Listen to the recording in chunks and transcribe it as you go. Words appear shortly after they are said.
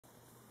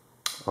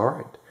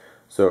Alright,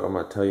 so I'm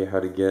going to tell you how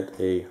to get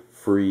a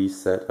free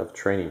set of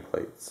training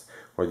plates.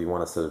 Whether you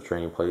want a set of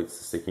training plates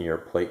to stick in your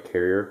plate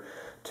carrier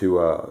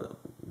to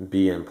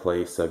be in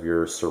place of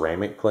your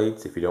ceramic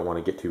plates. If you don't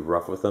want to get too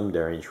rough with them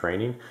during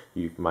training,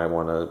 you might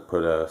want to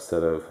put a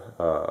set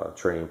of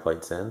training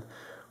plates in.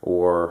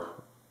 Or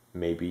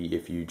maybe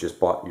if you just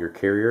bought your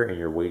carrier and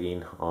you're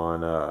waiting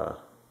on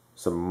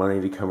some money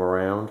to come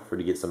around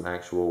to get some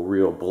actual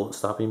real bullet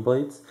stopping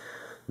plates,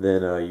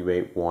 then you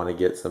may want to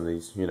get some of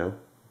these,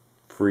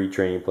 free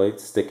training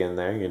plates, stick in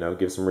there,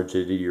 give some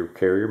rigidity to your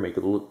carrier, make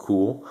it look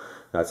cool.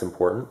 That's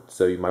important.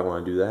 So you might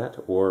want to do that.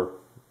 Or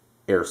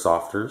air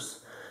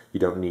softers. You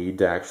don't need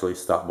to actually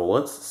stop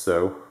bullets,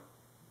 so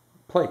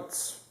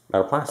plates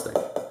out of plastic.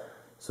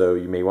 So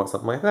you may want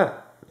something like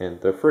that, and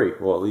they're free.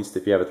 Well, at least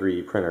if you have a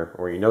 3D printer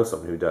or you know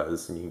someone who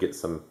does, and you can get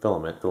some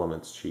filament.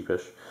 Filament's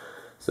cheapish.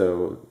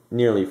 So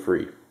nearly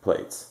free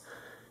plates.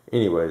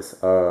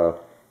 Anyways,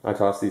 I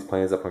tossed these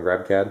plans up on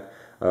GrabCAD.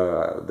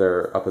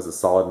 They're up as a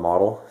solid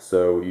model,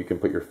 so you can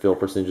put your fill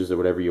percentages or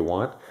whatever you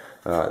want.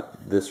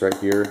 This right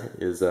here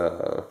is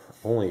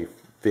only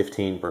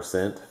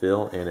 15%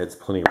 fill, and it's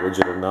plenty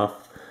rigid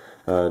enough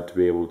to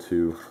be able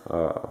to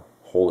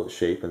hold its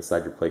shape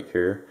inside your plate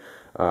carrier.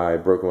 I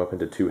broke them up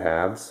into two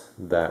halves.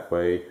 That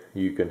way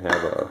you can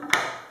have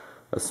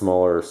a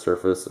smaller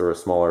surface or a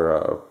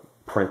smaller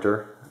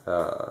printer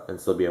and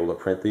still be able to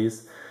print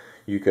these.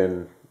 You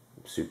can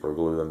super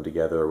glue them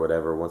together or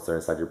whatever once they're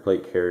inside your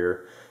plate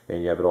carrier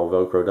and you have it all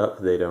velcroed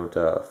up. They don't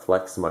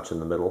flex much in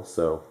the middle,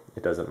 so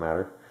it doesn't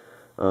matter.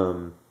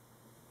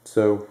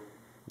 So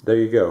there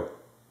you go.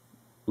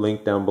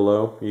 Link down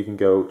below. You can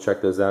go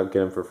check those out, get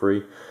them for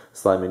free,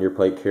 slide them in your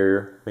plate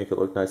carrier, make it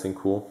look nice and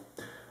cool.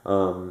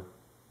 And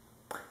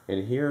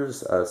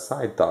here's a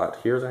side thought.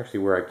 Here's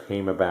actually where I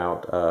came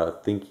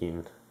about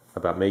thinking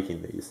about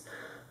making these.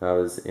 I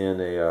was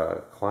in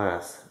a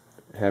class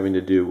having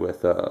to do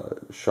with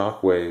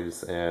shock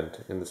waves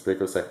and, in this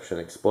particular section,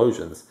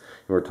 explosions.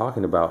 And we're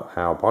talking about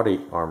how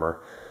body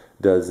armor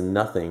does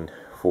nothing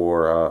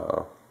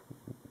for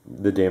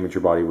the damage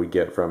your body would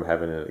get from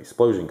having an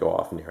explosion go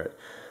off near it.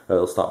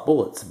 It'll stop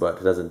bullets, but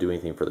it doesn't do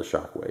anything for the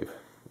shock wave.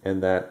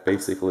 And that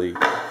basically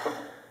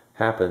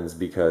happens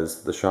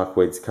because the shock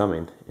wave's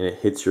coming and it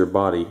hits your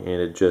body and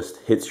it just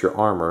hits your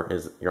armor.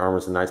 Your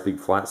armor's a nice big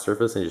flat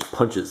surface and it just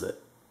punches it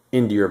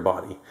into your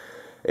body.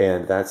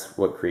 And that's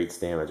what creates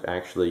damage.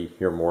 Actually,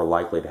 you're more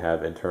likely to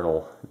have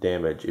internal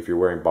damage if you're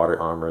wearing body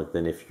armor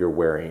than if you're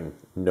wearing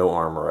no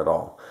armor at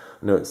all.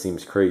 I know it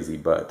seems crazy,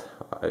 but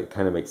it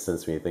kind of makes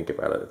sense when you think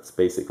about it. It's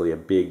basically a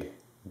big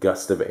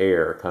gust of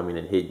air coming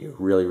and hitting you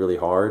really, really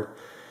hard.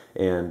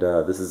 And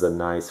this is a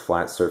nice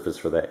flat surface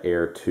for that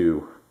air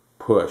to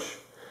push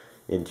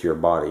into your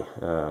body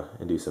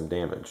and do some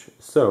damage.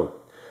 So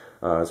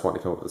I just wanted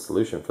to come up with a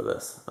solution for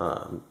this.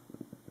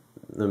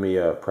 Let me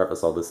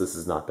preface all this. This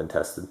has not been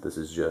tested. This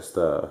is just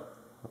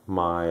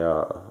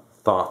my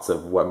thoughts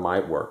of what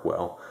might work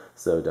well.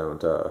 So don't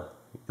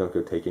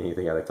go take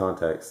anything out of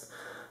context.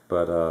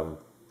 But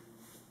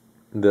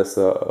this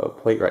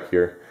plate right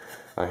here,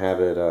 I have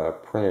it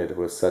printed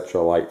with such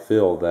a light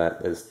fill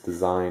that is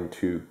designed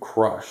to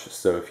crush.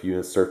 So if you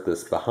insert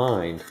this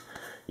behind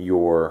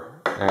your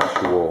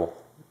actual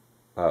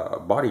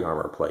body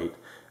armor plate,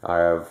 I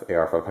have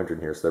AR-500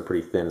 here, so they're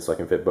pretty thin, so I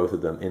can fit both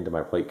of them into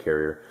my plate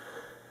carrier.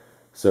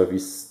 So if you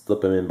slip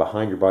them in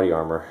behind your body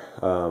armor,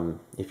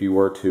 if you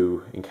were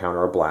to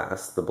encounter a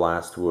blast, the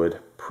blast would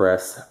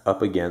press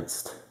up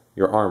against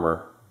your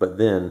armor, but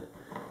then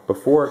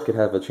before it could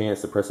have a chance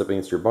to press up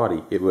against your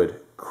body, it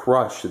would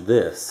crush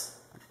this,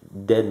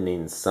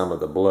 deadening some of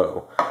the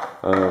blow.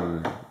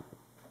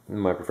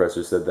 My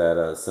professor said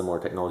that similar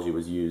technology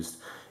was used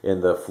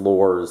in the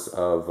floors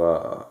of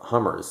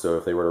Hummers. So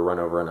if they were to run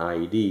over an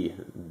IED,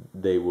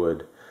 they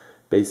would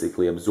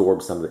basically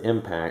absorb some of the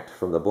impact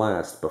from the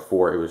blast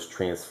before it was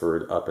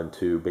transferred up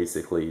into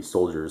basically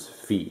soldiers'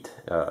 feet.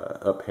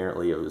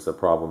 Apparently it was a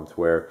problem to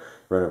where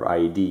run over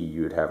IED,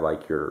 you would have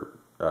like your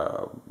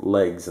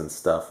legs and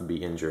stuff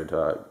be injured,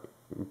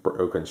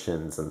 broken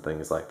shins and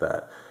things like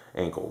that,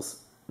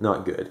 ankles.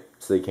 Not good.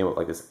 So they came up with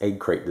like this egg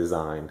crate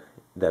design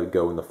that would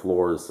go in the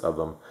floors of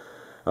them.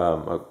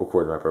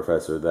 According to my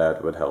professor,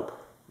 that would help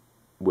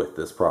with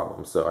this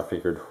problem. So I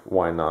figured,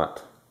 why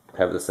not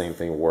have the same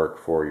thing work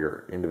for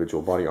your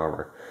individual body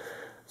armor?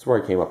 That's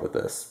where I came up with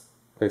this.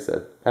 Like I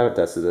said, haven't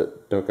tested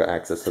it, don't got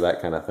access to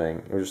that kind of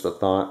thing. It was just a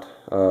thought.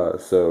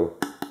 So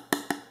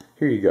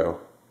here you go.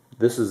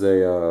 This is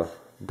a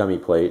dummy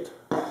plate,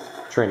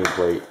 training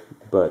plate,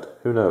 but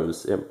who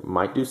knows? It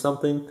might do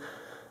something.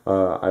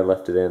 I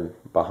left it in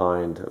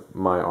behind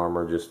my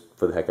armor just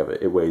for the heck of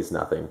it. It weighs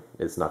nothing.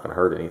 It's not going to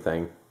hurt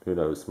anything. Who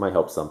knows? Might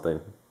help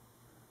something.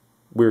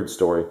 Weird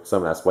story.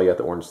 Someone asked why you got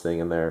the orange thing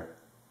in there.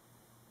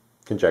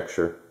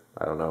 Conjecture.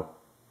 I don't know.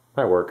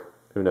 Might work.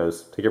 Who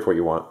knows? Take it for what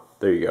you want.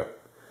 There you go.